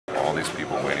all these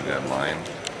people waiting in line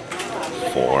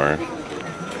for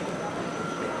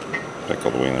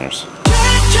pickled wieners.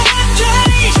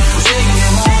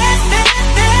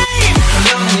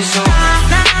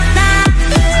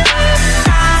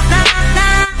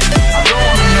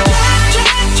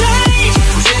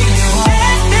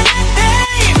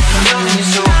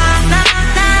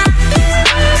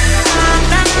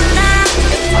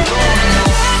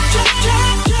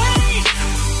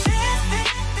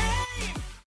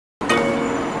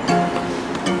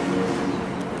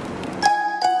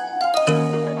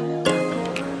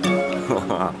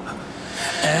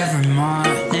 Every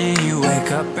morning you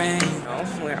wake up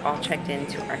and we're all checked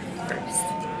into our first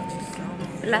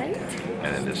flight.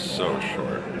 And it is so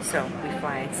short. So we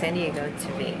fly San Diego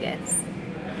to Vegas.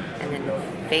 And then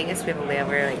Vegas we have a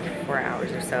layover like 4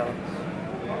 hours or so.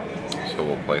 So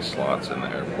we'll play slots in the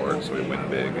airport so we win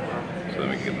big. So then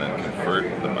we can then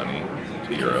convert the money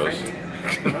to euros.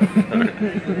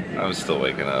 I'm still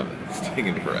waking up. It's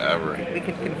taking forever. We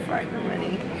could convert the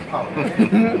money.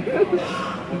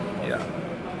 Yeah.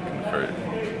 Convert.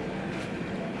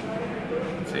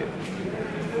 That's it.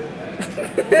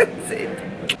 That's it.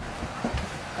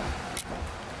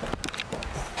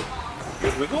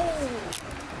 Here we go.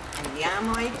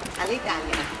 Andiamo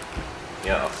all'Italia.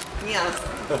 Yeah. Yes.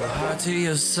 heart to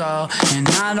your soul, and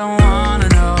I don't wanna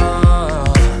know.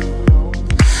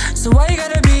 So why you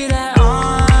gotta be that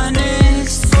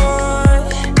honest for?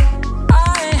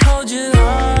 I ain't hold your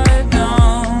heart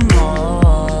no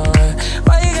more.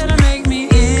 Why you gotta make me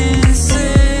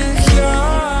insecure?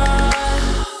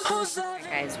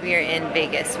 Guys, we are in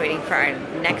Vegas waiting for our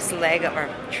next leg of our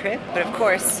trip, but of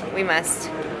course we must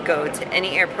go to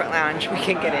any airport lounge we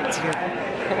can get into.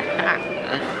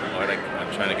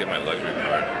 I'm trying to get my luxury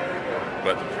card,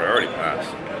 but the priority pass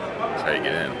is how you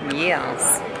get in.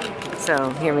 Yes.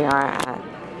 So here we are at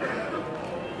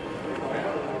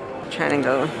trying to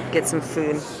go get some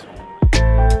food.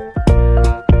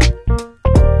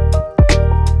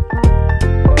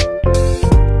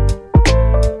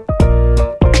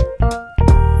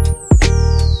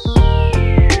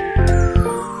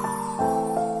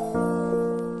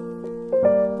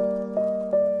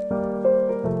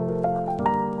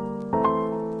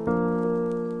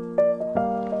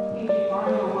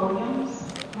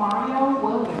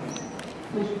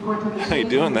 How you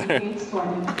doing there?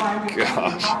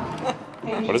 Gosh.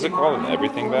 What is it called? An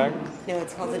everything bag? No,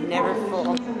 it's called a Never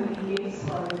Full.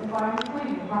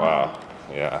 Wow.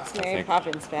 Yeah. It's Mary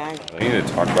Poppins bag. I need to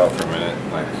talk about for a minute,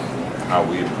 like how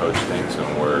we approach things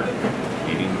when we're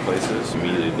eating places.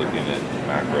 Immediately looking at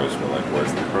macros, we're like,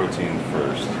 where's the protein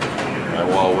first? Like,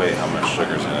 well, wait, how much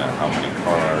sugar's in it? How many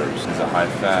carbs? Is it high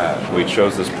fat? We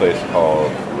chose this place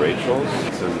called Rachel's.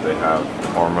 It says they have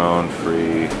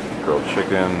hormone-free grilled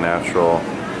chicken, natural.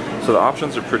 So the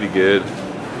options are pretty good.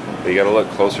 But you gotta look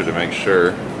closer to make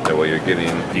sure that what you're getting,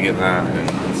 you get that, and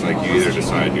it's like you either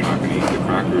decide you're not gonna eat the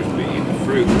crackers, but you eat the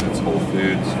fruit, it's whole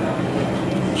foods.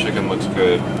 Chicken looks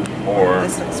good, or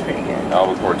This looks pretty good.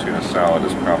 albacore tuna salad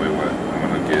is probably what I'm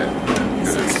gonna get.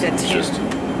 Because This looks good it's too. just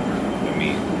the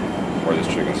meat, or this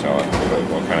chicken salad.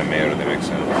 What kind of mayo do they mix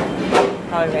in?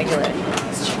 Probably regular.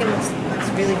 This chicken looks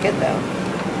really good though.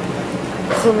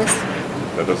 Hummus.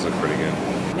 That does look pretty good.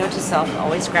 Note to self,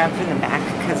 always grab from the back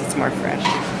because it's more fresh.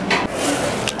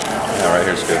 Yeah, right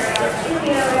here's good.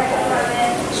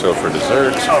 So for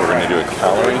dessert, we're going to do a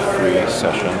calorie-free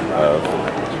session of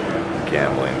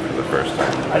gambling for the first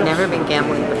time. I've never been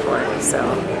gambling before, so.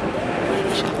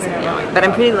 But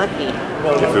I'm pretty lucky.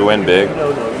 If we win big,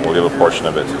 we'll give a portion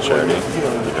of it to charity.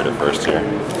 We did it first here.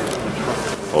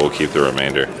 We'll keep the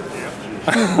remainder.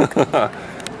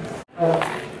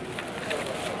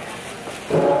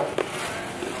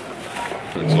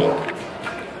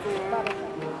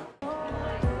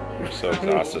 We're so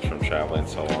exhausted from traveling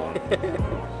so long.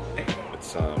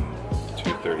 It's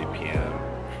 2:30 p.m.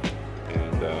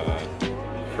 and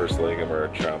first leg of our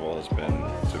travel has been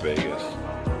to Vegas.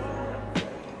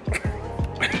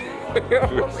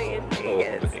 We're only in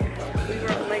Vegas. We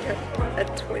were on like a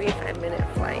 25-minute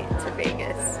flight to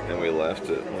Vegas. And we left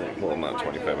at like, well, not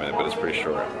 25 minutes, but it's pretty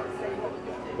short.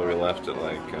 But we left at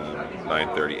like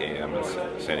 9:30 a.m. at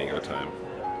San Diego time.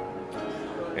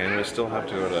 And we still have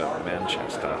to go to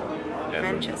Manchester. And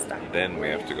Manchester. then we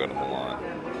have to go to Milan.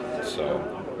 So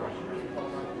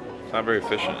it's not very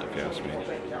efficient, if you ask me.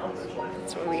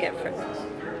 That's what we get for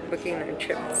booking our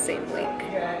trip the same week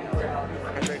as our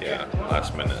Yeah, trip.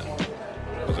 last minute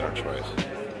was our choice.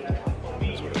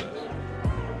 That's what it is.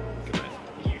 Good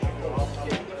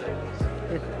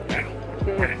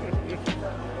night.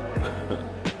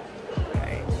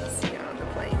 Alright, let's get on the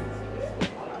plane.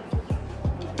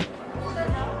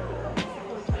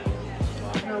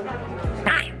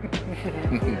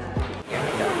 Leg number 2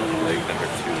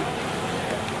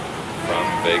 from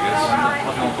Vegas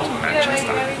to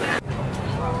Manchester.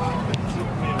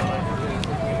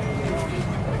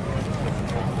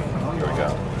 Here we go.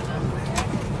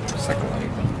 Second leg.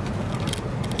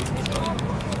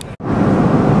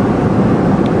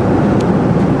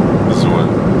 This is what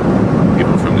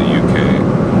people from the UK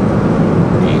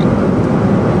eat.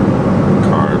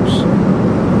 Carbs,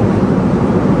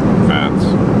 fats,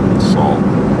 salt,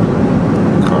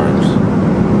 carbs,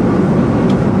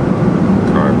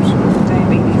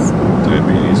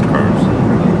 diabetes, carbs,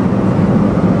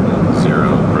 0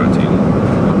 protein.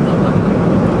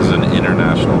 This is an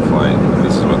international flight.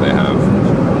 This is what they have.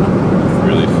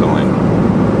 Really filling.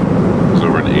 It's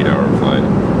over an 8-hour flight.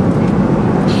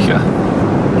 Yeah.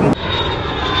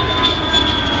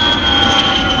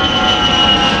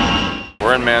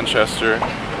 We're in Manchester,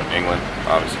 England,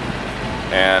 obviously.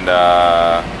 And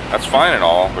that's fine and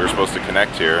all. We were supposed to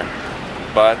connect here.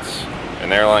 But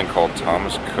an airline called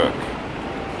Thomas Cook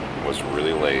was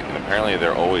really late. And apparently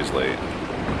they're always late.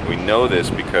 We know this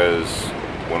because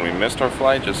when we missed our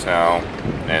flight just now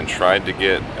and tried to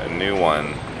get a new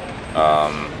one,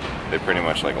 they pretty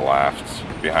much like laughed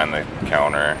behind the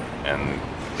counter, and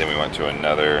then we went to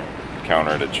another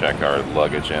counter to check our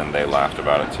luggage in. They laughed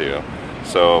about it too.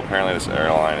 So apparently this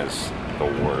airline is the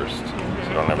worst.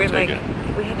 So don't ever take it.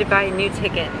 We had to buy a new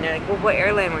ticket, and they're like, well, what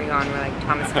airline were you on? We're like,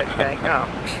 Thomas Cook. They're like, oh.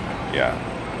 Yeah.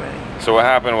 So what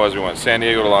happened was we went San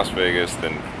Diego to Las Vegas,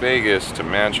 then Vegas to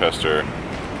Manchester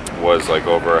was like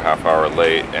over a half-hour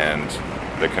late, and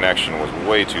the connection was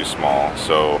way too small.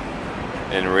 So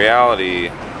in reality,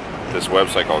 this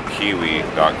website called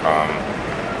Kiwi.com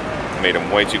made them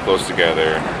way too close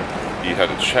together. You had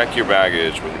to check your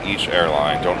baggage with each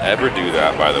airline. Don't ever do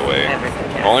that, by the way.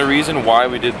 The only reason why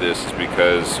we did this is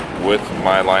because with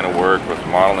my line of work, with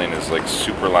modeling, is like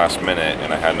super last minute,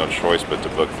 and I had no choice but to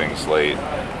book things late.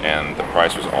 And the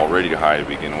price was already high to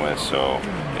begin with, so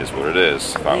it is what it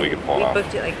is. Thought we could pull it off. We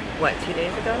booked it like, what, 2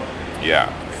 days ago? Yeah.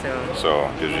 So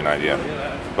gives you an idea.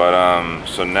 But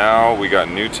so now we got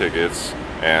new tickets,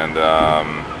 and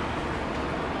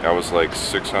that was like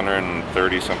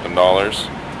 $630 something.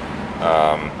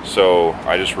 So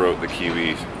I just wrote the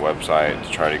Kiwi website to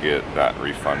try to get that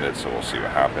refunded, so we'll see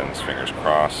what happens, fingers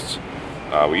crossed.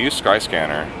 We used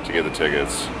Skyscanner to get the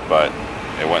tickets, but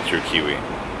it went through Kiwi.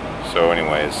 So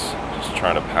anyways, just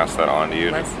trying to pass that on to you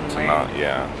to not,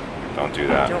 yeah, don't do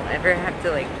that. Don't ever have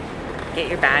to like get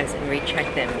your bags and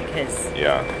recheck them, because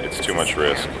yeah, it's too much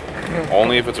risk.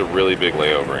 Only if it's a really big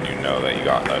layover and you know that you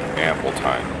got ample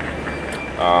time.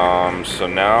 So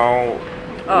now.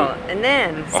 Oh, and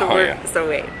then so so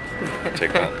wait.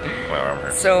 Take that. My arm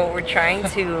hurts. So we're trying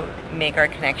to make our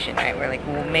connection, right? We're like,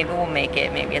 well, maybe we'll make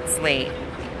it. Maybe it's late.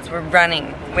 So we're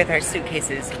running with our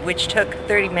suitcases, which took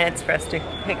 30 minutes for us to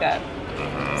pick up.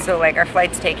 So like our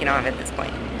flight's taking off at this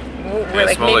point. We're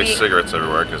it smells like cigarettes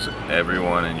everywhere because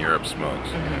everyone in Europe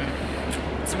smokes.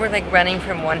 So we're like running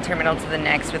from one terminal to the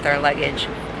next with our luggage.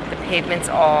 The pavement's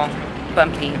all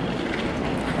bumpy.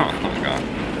 Oh my god.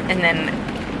 And then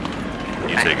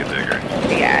you take a digger.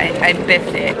 Yeah, I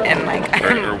biffed it, and like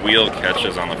her wheel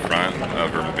catches on the front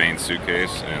of her main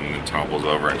suitcase and then topples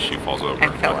over, and she falls over. I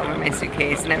fell over my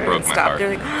suitcase, and everyone stopped. They're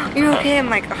like, oh, "You're okay?" I'm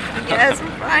like, oh, "Yes,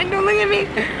 I'm fine. Don't look at me."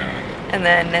 Yeah. And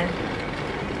then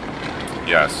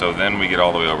yeah, so then we get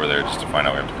all the way over there just to find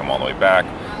out we have to come all the way back,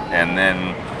 and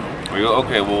then we go,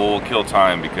 okay, well, we'll kill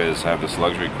time because I have this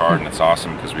luxury card, and it's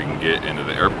awesome because we can get into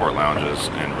the airport lounges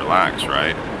and relax,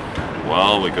 right?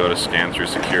 Well, we go to scan through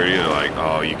security. They're like,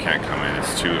 oh, you can't come in.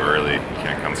 It's too early. You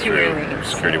can't come through.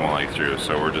 Security won't let you through.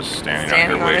 So we're just standing out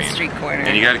here waiting. On a street corner.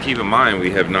 And you got to keep in mind, we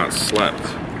have not slept.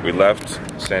 We left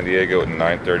San Diego at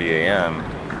 9:30 a.m.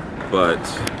 But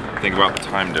think about the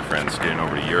time difference getting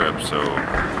over to Europe. So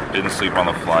didn't sleep on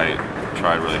the flight.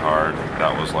 Tried really hard.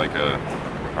 That was like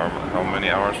how many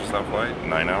hours was that flight?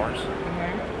 9 hours?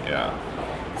 Yeah.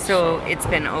 So it's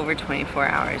been over 24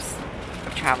 hours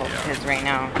of travel because right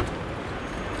now.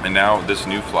 And now this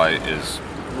new flight is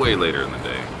way later in the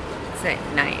day. It's at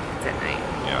night. It's at night.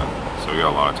 Yeah. So we got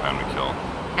a lot of time to kill.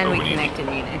 And we connected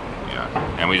eating. Yeah.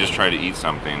 And we just tried to eat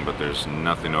something, but there's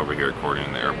nothing over here according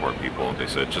to the airport people. They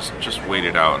said just wait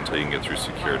it out until you can get through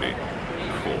security.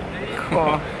 Cool.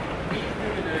 Cool.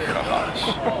 Gosh.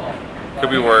 Could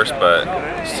be worse, but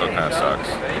it still kind of sucks.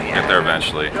 Get there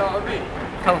eventually.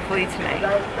 Hopefully tonight.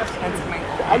 That's my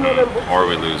goal. Or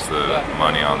we lose the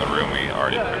money on the room we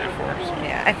already paid for. So.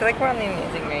 Yeah, I feel like we're on the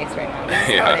Amazing Race right now. This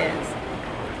is how it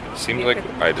is. Seems like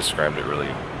I described it really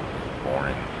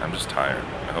boring. I'm just tired.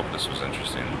 I hope this was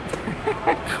interesting.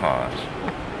 Gosh.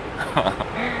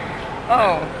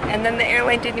 Oh, and then the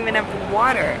airline didn't even have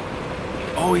water.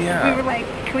 Oh yeah. We were like,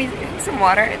 can we get some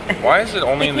water? Why is it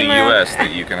only in the Came around- U.S.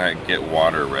 that you can get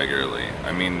water regularly?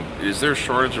 I mean, is there a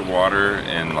shortage of water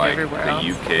in like Everywhere the else.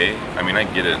 UK? I mean, I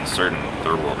get it in certain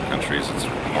third world countries. It's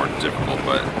more difficult,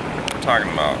 but we're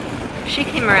talking about. She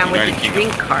came around with United a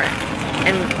Kingdom. drink cart,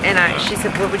 and she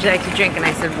said, "What would you like to drink?" And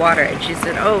I said, "Water." And she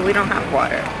said, "Oh, we don't have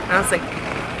water." And I was like,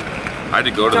 I had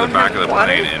to go to the Don't back have of the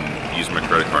water? plane and use my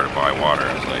credit card to buy water.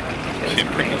 I was like, "It was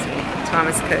can't bring crazy." this.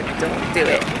 Thomas Cook, don't do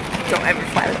it. Don't ever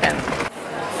fly with them.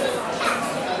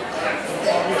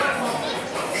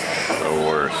 The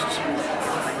worst.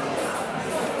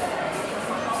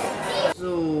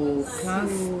 So,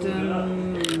 Custom.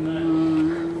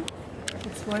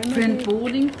 Print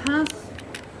Boarding Pass.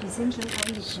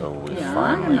 So we Ja,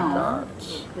 finally genau. got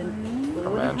Print from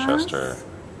Boarding Manchester Pass.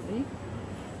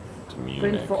 to Print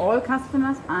Munich, for all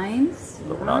customers, 1.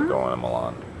 but we're not going to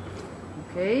Milan.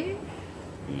 Okay.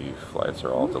 The flights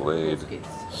are all delayed, Los geht's.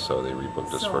 so they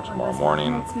rebooked us So, for und tomorrow was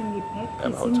morning. machen wir jetzt mit dem Gepäck? Have a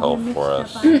Die sind hotel hier mit for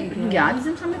us. dabei, gell? Ja, die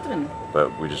sind schon mit drin. But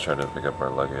we just tried to pick up our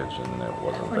luggage and it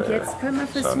wasn't Und there. jetzt können wir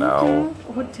So versuchen, now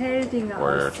Hoteldinge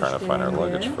we're trying to find our auszustellen,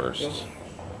 luggage gell? first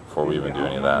before we even do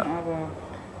any of that. Aber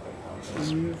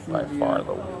This is by far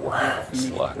the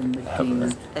worst luck ever.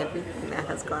 Everything that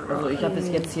has gone also wrong. ich habe bis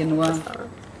jetzt hier nur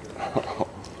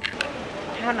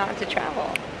How not to travel?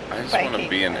 I just want to Biking.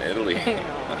 be in Italy.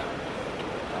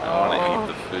 I want to eat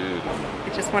the food.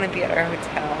 I just want to be at our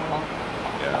hotel.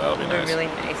 Yeah, that'll be They're nice. really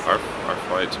nice. Our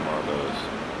flight tomorrow though is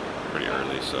pretty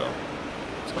early, so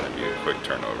it's going to be a quick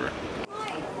turnover.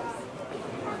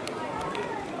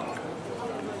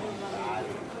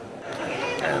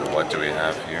 And what do we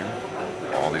have here?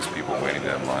 All these people waiting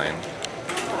in line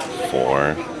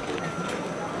for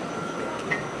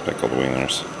pickled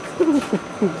wieners.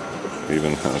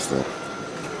 Even has the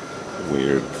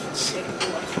weird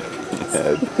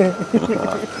head.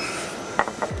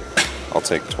 I'll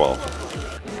take 12.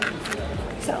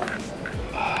 So,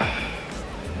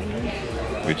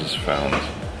 We just found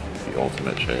the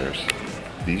ultimate chairs.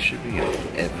 These should be in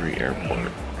every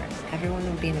airport. everyone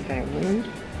will be in a better mood.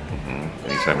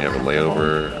 Anytime you have a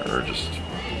layover or just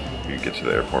you get to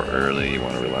the airport early, you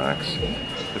want to relax.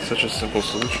 It's such a simple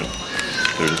solution.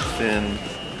 They're thin,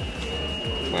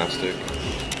 plastic,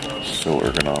 so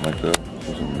ergonomic though. It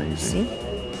was amazing.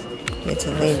 See? It's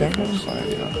a lay down. Side,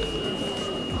 yeah.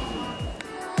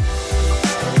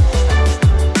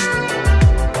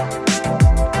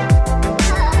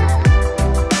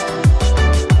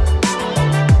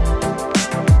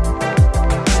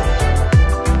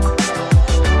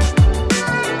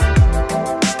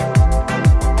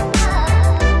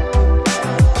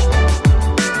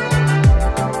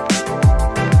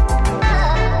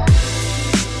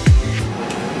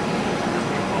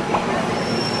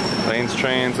 Planes,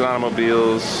 trains, and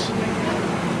automobiles.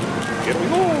 Here we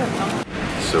go.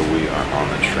 So we are on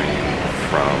the train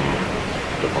from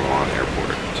the Milan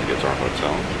airport to get to our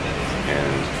hotel,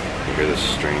 and we hear this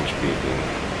strange beeping.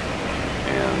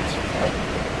 And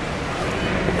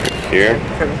here,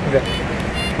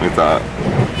 we thought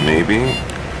maybe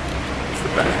it's the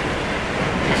back.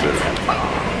 Is it?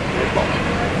 But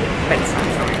it's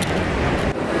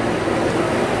not.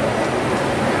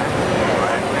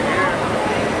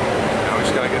 Now we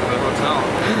just gotta get to the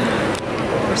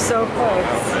hotel. We're so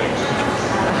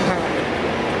close.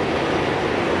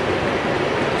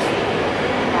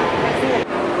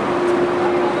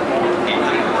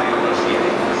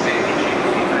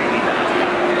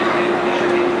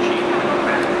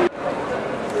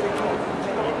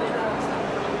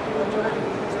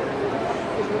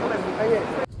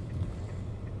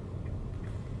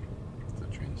 The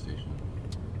train station.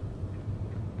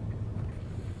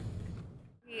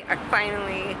 We are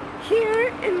finally here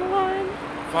in Milan.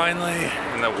 Finally,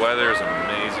 and the weather is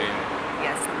amazing.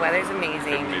 Yes, the weather's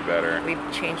amazing. Couldn't be better.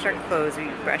 We've changed our clothes,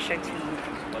 we've brushed our teeth,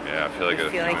 Yeah, I feel like we a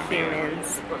feel like human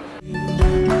being. humans.